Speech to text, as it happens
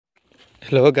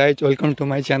Hello guys welcome to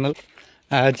my channel.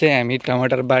 आज चाहिँ हामी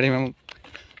टमाटर बारीमा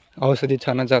औषधि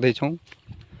छर्न जाँदैछौँ।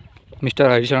 मिस्टर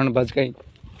हरिशरण बाजगाई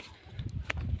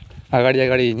अगाडि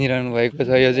हिँडिरहनु भएको छ।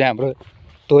 यो चाहिँ हाम्रो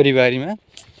तोरीबारीमा,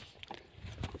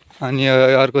 अनि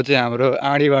अर्को चाहिँ हाम्रो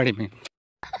आँडीबारीमा।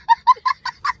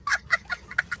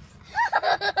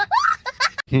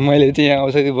 मैले चाहिँ यहाँ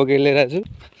औषधि बोकेर लिएर छु।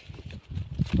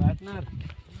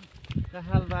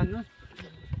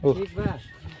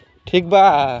 ठीक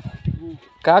बा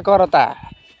का करता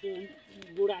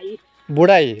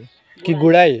बुढ़ाई कि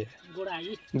गुड़ाई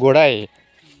गुड़ाई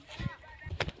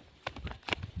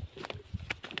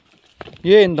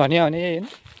ये धनिया भने यही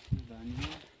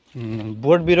होइन।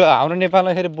 बोट बिरुवा हाम्रो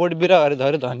नेपालमा फेरि बोट बिरुवाहरू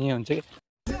धरे धनिया हुन्छ कि।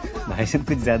 भाई साहब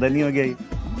कुछ ज्यादा नहीं हो गया ये?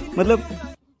 मतलब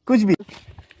कुछ भी।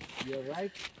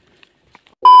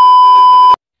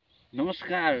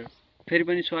 नमस्कार, फेरि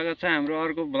पनि स्वागत छ हाम्रो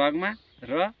अर्को ब्लगमा।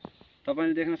 र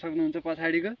तपाईले देख्न सक्नुहुन्छ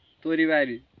पछाडिको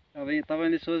तोरीबारी। अब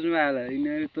तपाईले सोच्नु भयो होला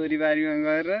यिनीहरू तोरीबारीमा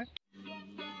गएर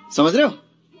समझ रहे हो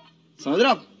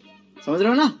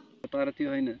ना? तर त्यो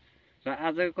होइन। र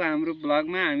आजको हाम्रो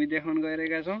ब्लगमा हामी देखाउन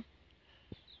गइरहेका छौँ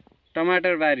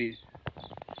टमाटर बारी।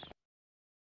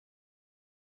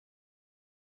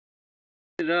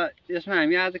 र यसमा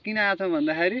हामी आज किन आछौँ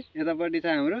भन्दाखेरि यतापट्टि छ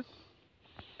हाम्रो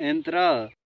यन्त्र।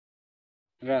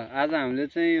 र आज हामीले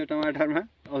चाहिँ यो टमाटरमा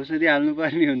औषधि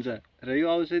हाल्नुपर्ने हुन्छ। र यो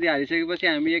औषधि हालिसकेपछि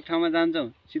हामी एक ठाउँमा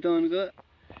जान्छौँ, चितवनको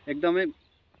एकदमै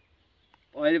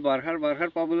अहिले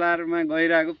भर्खर पपुलरमा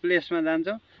गइरहेको प्लेसमा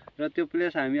जान्छौँ। र त्यो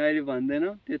प्लेस हामी अहिले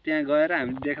भन्दैनौँ, त्यो त्यहाँ गएर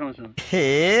हामी देखाउँछौँ।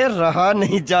 हे रहा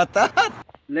नहीं जाता।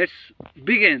 Let's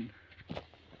begin.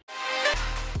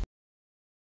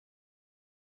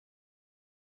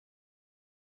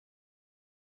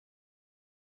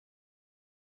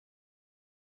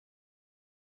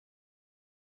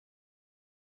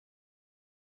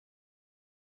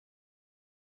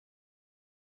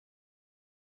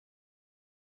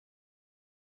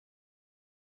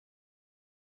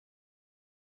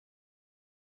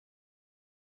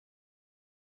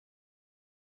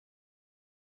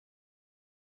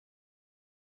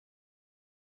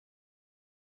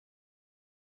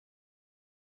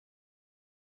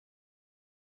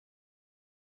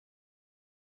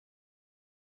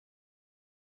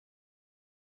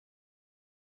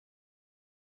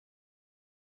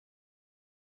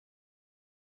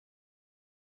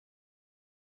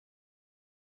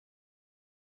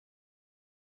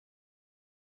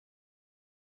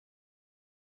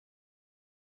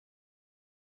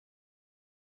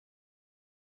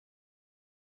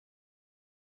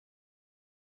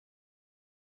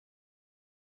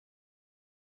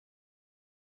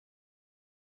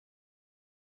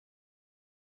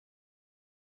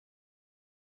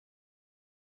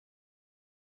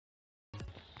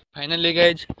 फाइनली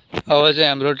गाइज अब चाहिँ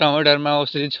हाम्रो टमाटरमा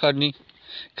औषधि छर्ने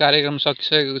कार्यक्रम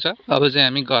सकिसकेको छ। अब चाहिँ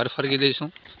हामी घर फर्किँदैछौँ।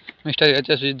 मिस्टर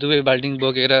यचेसपछि दुवै बाल्टिङ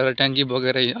बोकेर र ट्याङ्की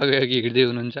बोकेर अघि हिँड्दै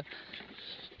हुनुहुन्छ।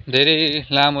 धेरै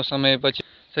लामो समयपछि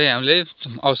चाहिँ हामीले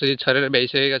औषधि छरेर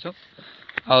भ्याइसकेका छौँ।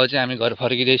 अब चाहिँ हामी घर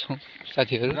फर्किँदैछौँ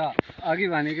साथीहरू। र अघि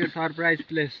भनेको सरप्राइज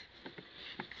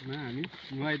प्लेसमा हामी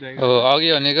नुहाइधुवाइ हो,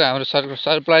 अघि भनेको हाम्रो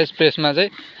सरप्राइज प्लेसमा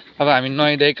चाहिँ अब हामी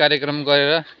नुहाइधुवाइ कार्यक्रम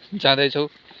गरेर जाँदैछौँ।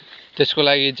 त्यसको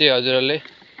लागि चाहिँ हजुरहरूले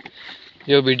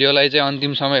यो भिडियोलाई चाहिँ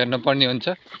अन्तिमसम्म हेर्नुपर्ने हुन्छ।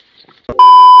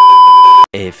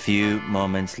 A few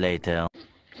moments later.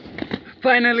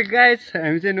 Finally guys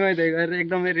हामी चाहिँ नुहाइधुवाइ गरेर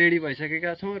एकदमै रेडी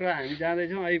भइसकेका छौँ र हामी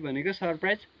जाँदैछौँ अहिले भनेको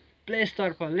surprise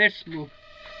प्लेसतर्फ। Let's move.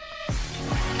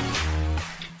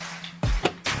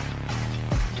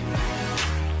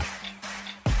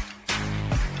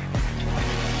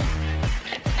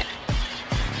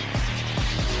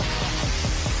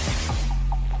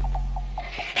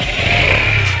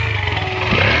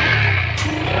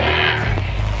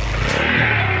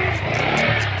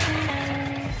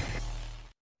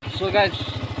 So guys,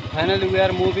 finally we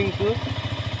are moving to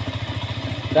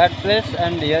that place,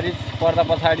 and here is पर्दा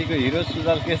पछाडिको hero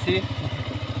Sujal KC.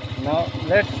 Now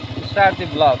let's start the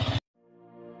vlog.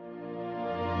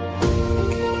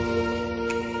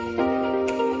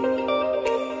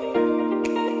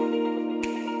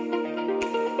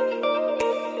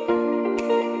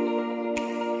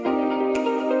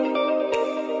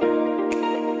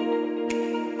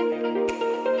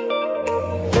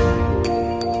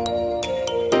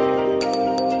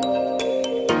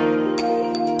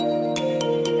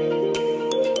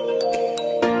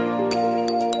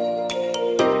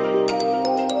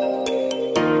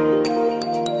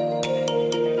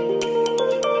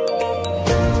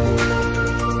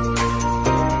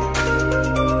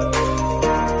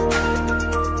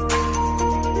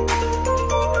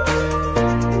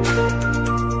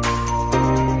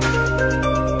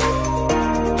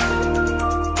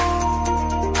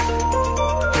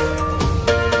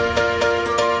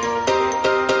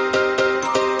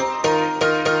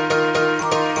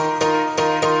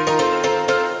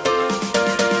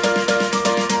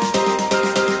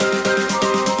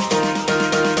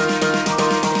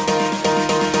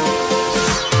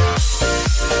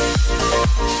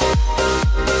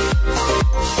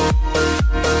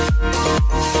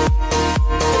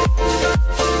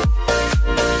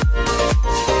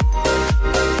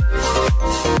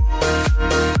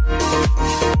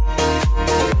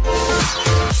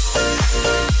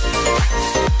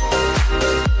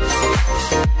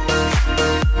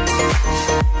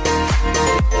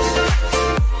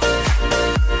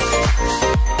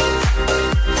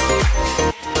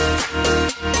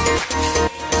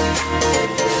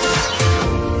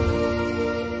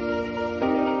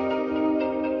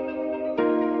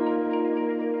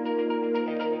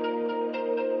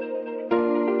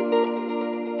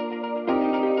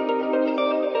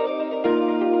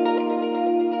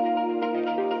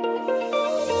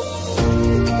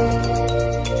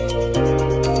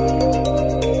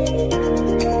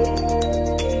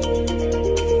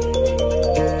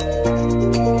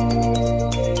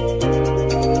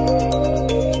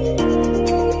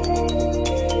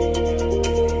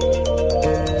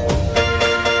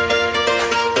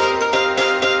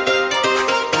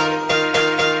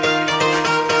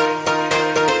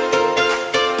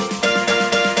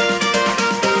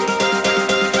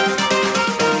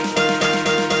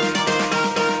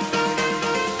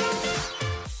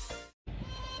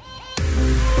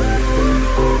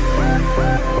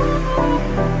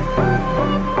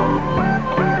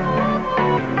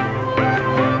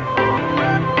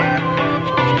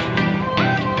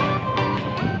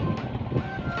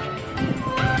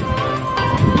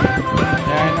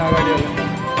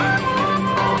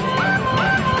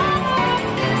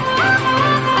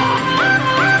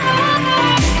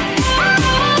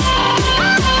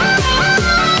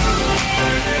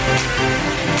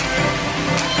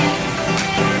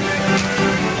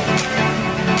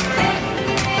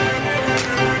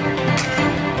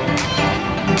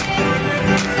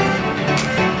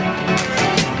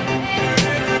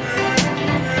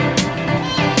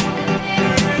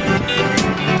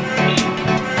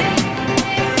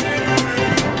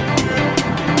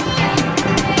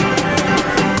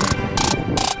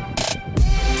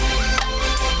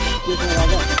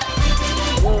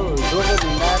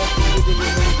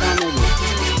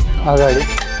 अगाडि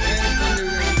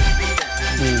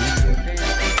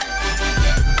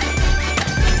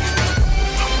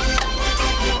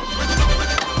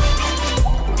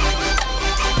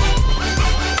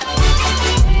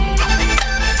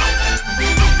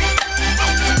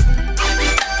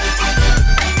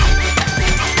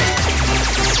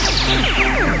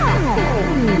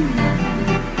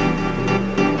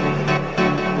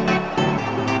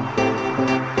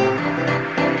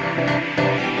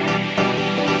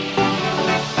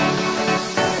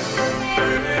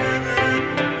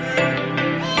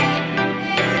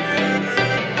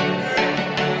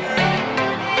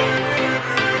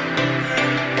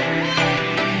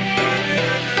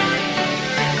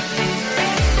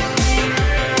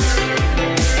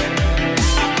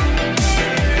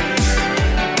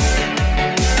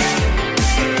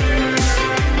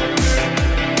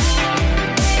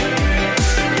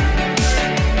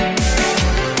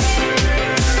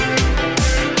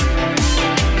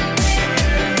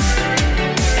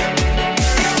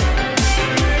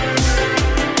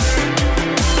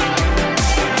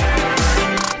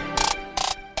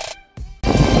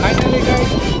फाइनली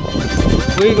गाइस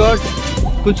वी गट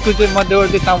कुचकुचे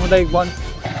मध्यवर्ती सामुदायिक वन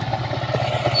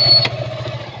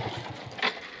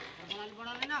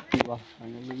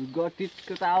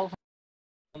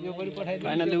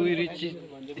Finally we reach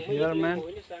here, man,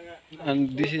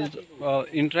 and this is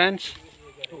entrance.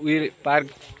 We park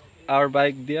our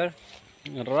bike there.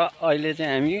 र अहिले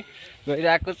चाहिँ हामी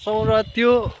गइरहेको छौँ र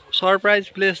त्यो सरप्राइज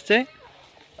प्लेस चाहिँ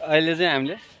अहिले चाहिँ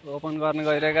हामीले ओपन गर्न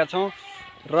गइरहेका छौँ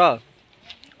र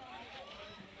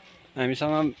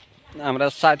हामीसँग हाम्रा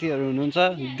साथीहरू हुनुहुन्छ.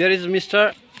 There is mister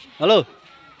hello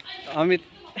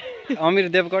Amir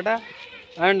Devkota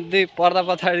and the पर्दा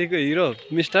पछाडिको hero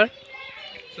mister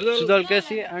Sujal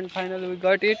KC. And finally we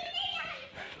got it.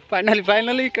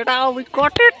 Finally केटा we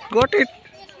got it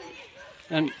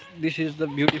and this is the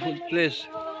beautiful place.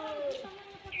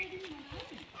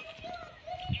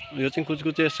 यो चाहिँ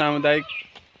कुचकुचे सामुदायिक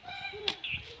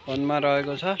वनमा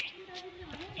रहेको छ.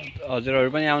 हजुरहरू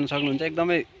पनि आउन सक्नुहुन्छ.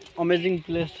 एकदमै अमेजिङ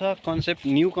प्लेस छ. कन्सेप्ट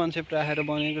न्यू कन्सेप्ट राखेर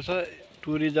बनेको छ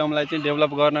टुरिज्मलाई चाहिँ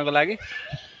डेभलप गर्नको लागि.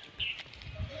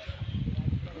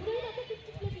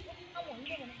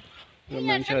 र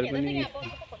मान्छेहरू पनि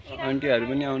आन्टीहरू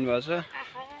पनि आउनुभएको छ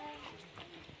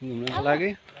घुम्नको लागि.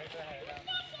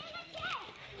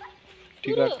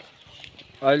 टिकट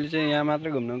अहिले चाहिँ यहाँ मात्र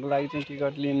घुम्नको लागि चाहिँ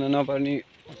टिकट लिन नपर्ने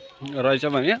रहेछ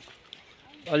भने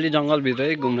अलि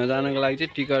जङ्गलभित्रै घुम्न जानको लागि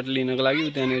चाहिँ टिकट लिनको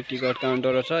लागि त्यहाँनिर टिकट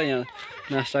काउन्टर छ. यहाँ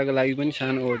नास्ताको लागि पनि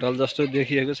सानो होटल जस्तो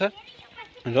देखिएको छ.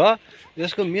 र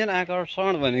यसको मेन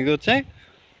आकर्षण भनेको चाहिँ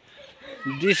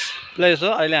दिस प्लेस हो.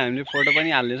 अहिले हामीले फोटो पनि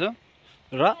हाल्नेछौँ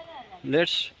र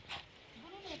let's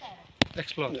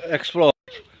explore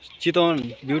Chitwan,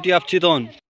 beauty of Chitwan.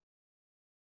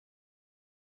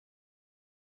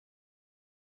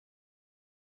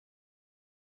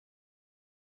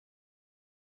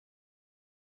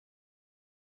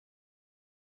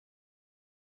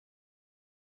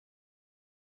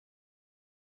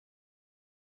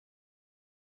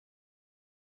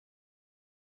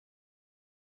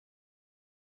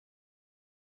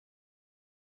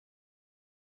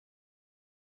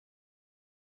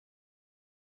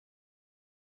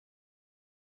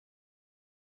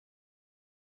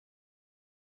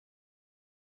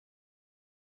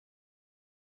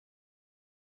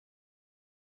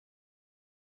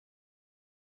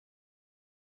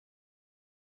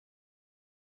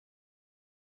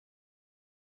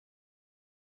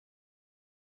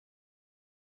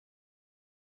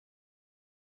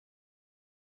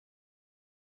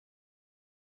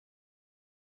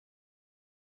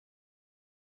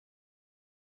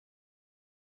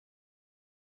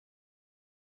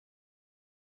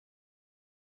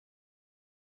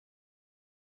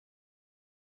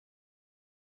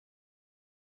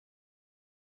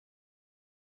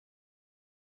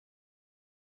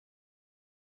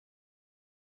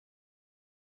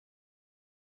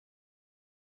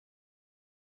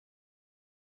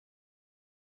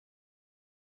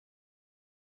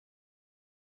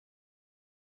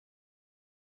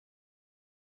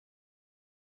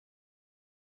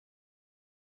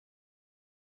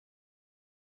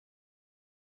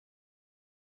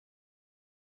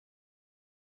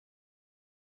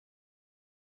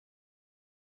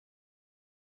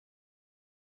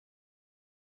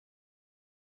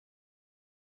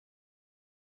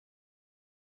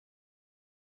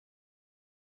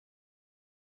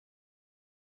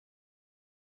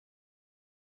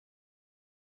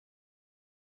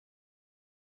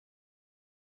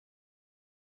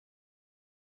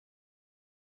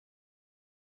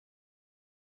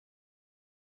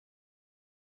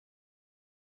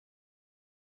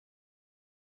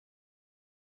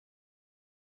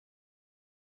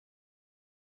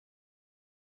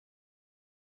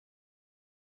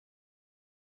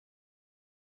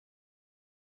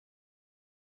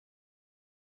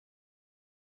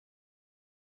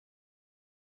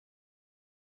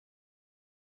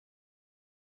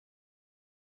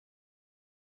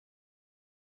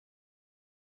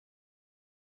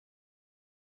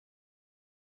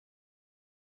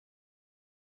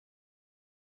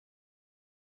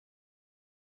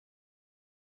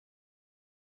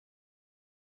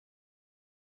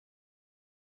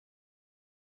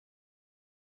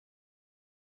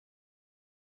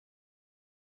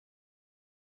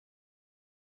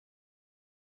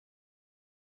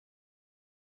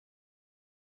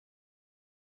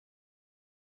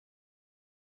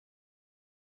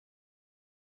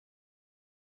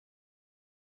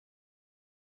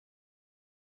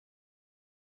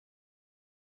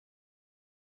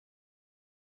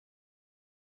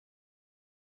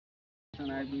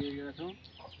 Location आइपुगेका छौँ।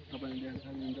 तपाईँले देख्न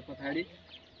सक्नुहुन्छ पछाडि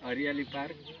हरियाली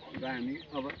पार्क र हामी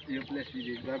अब यो प्लेस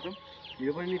भिजिट गर्छौँ।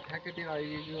 यो पनि ठ्याक्कै त्यो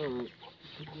अहिलेको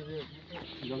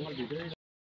जङ्गलभित्रै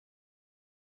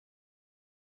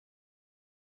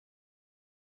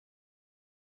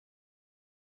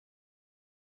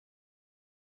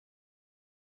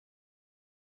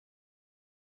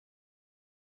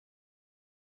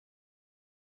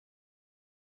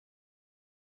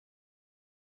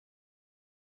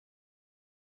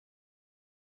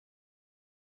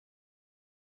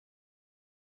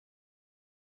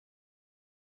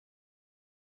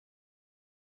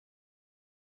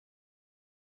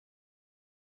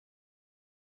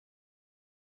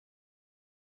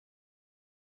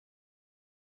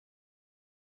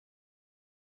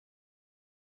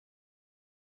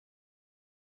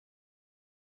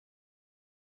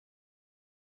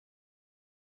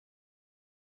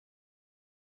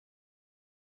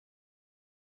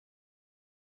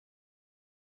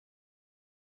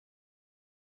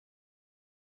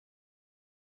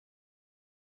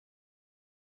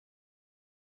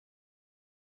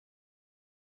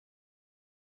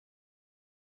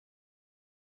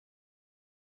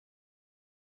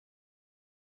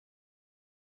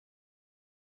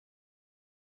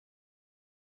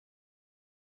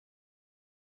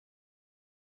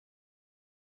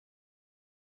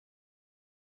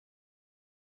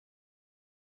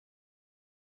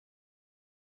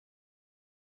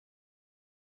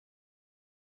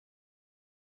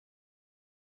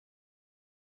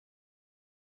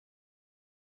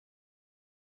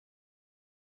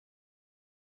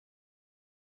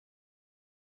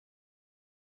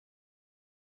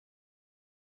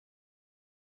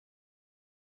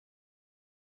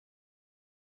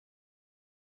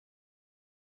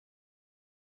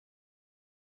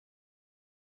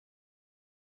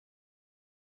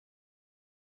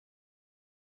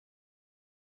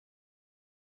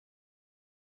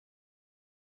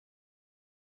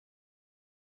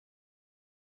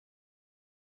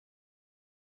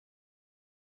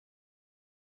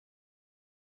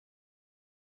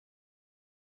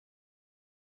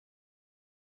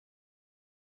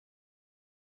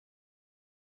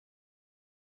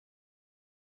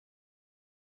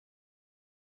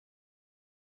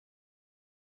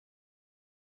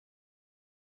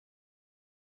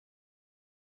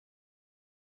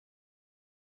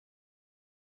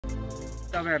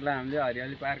तपाईँहरूलाई हामीले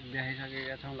हरियाली पार्क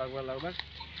देखाइसकेका छौँ लगभग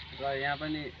र यहाँ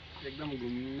पनि एकदम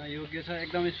घुम्न योग्य छ,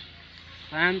 एकदमै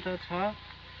शान्त छ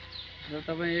र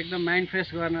तपाईँ एकदम माइन्ड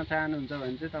फ्रेस गर्न चाहनुहुन्छ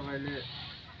भने चाहिँ तपाईँले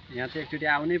यहाँ चाहिँ एकचोटि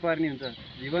आउनै पर्ने हुन्छ।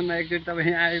 जीवनमा एकचोटि तपाईँ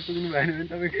यहाँ आइपुग्नु भएन भने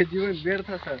तपाईँको जीवन व्यर्थ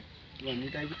छ भन्ने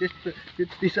टाइपको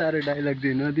त्यति साह्रो डाइलग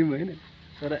चाहिँ नदिउँ होइन,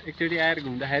 तर एकचोटि आएर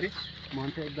घुम्दाखेरि मन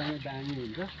चाहिँ एकदमै दामी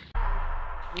हुन्छ।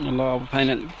 ल अब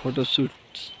फाइनली फोटो सुट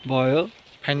भयो,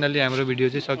 फाइनल्ली हाम्रो भिडियो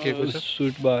चाहिँ सकिएको छ,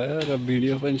 सुट भयो र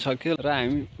भिडियो पनि सक्यो र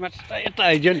हामी मात्र यता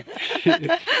आइजन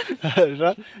र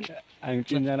हामी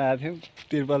तिनजना आएको थियौँ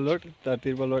त्रिपल लोड, तर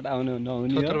त्रिपल लोड आउनु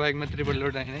नहुने हो, बाइकमा ट्रिपल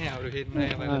लोड होइन हाम्रो फेरि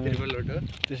नयाँ बाइकमा ट्रिपल लोड हो,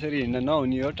 त्यसरी हिँड्न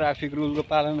नहुने हो। ट्राफिक रुलको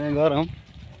पालना गरौँ,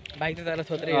 बाइक त तर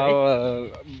छोत्रै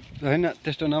अब होइन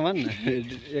त्यस्तो नभन्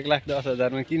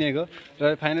 1,10,000मा किनेको।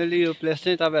 र फाइनली यो प्लेस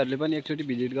चाहिँ तपाईँहरूले पनि एकचोटि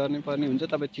भिजिट गर्नुपर्ने हुन्छ।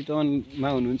 तपाईँ चितवनमा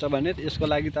हुनुहुन्छ भने यसको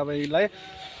लागि तपाईँलाई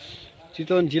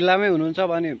चितवन जिल्लामै हुनुहुन्छ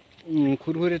भने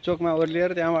खुरखुरे चोकमा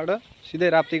ओर्लिएर त्यहाँबाट सिधै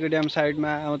राप्तीको ड्याम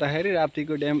साइडमा आउँदाखेरि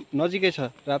राप्तीको ड्याम नजिकै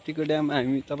छ। राप्तीको ड्याम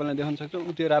हामी तपाईँलाई देखाउन सक्छौँ,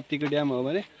 त्यो राप्तीको ड्याम हो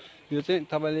भने यो चाहिँ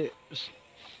तपाईँले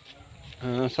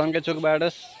सङ्के चोकबाट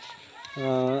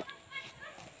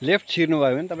लेफ्ट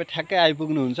छिर्नुभयो भने तपाईँ ठ्याक्कै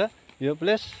आइपुग्नुहुन्छ यो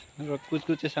प्लेस। र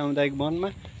कुचकुचे सामुदायिक वनमा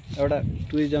एउटा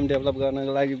टुरिज्म डेभलप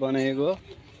गर्नको लागि बनाइएको हो।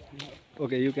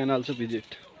 Okay, you can also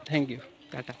visit. Thank you,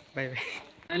 Tata, by by.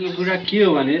 अहिले कुरा के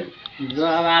हो भने जो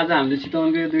अब आज हामीले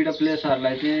चितवनको यो दुईवटा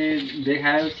प्लेसहरूलाई चाहिँ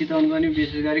देखायो। चितवनको नि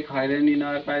विशेष गरी खैरेनी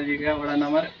नगरपालिका वडा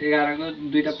नम्बर 11को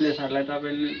दुईवटा प्लेसहरूलाई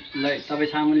तपाईँ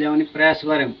सामु ल्याउने प्रयास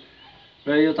गऱ्यौँ र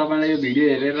यो तपाईँलाई यो भिडियो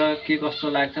हेरेर के कस्तो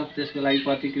लाग्छ त्यसको लागि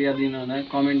प्रतिक्रिया दिनु होला,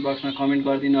 कमेन्ट बक्समा कमेन्ट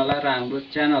गरिदिनु होला र हाम्रो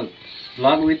च्यानल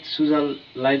भ्लग विथ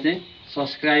सुजललाई चाहिँ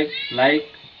सब्सक्राइब लाइक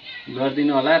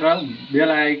गरिदिनु होला र बेल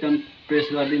आइकन प्रेस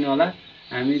गरिदिनु होला।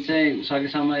 हामी चाहिँ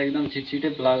सकेसम्म एकदम छिटछिटै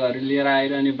भ्लगहरू लिएर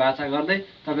आइरहने बाचा गर्दै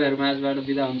तपाईँहरू माझबाट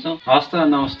बिदा हुन्छौँ। हस्त,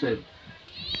 नमस्ते,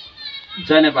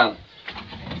 जय नेपाल।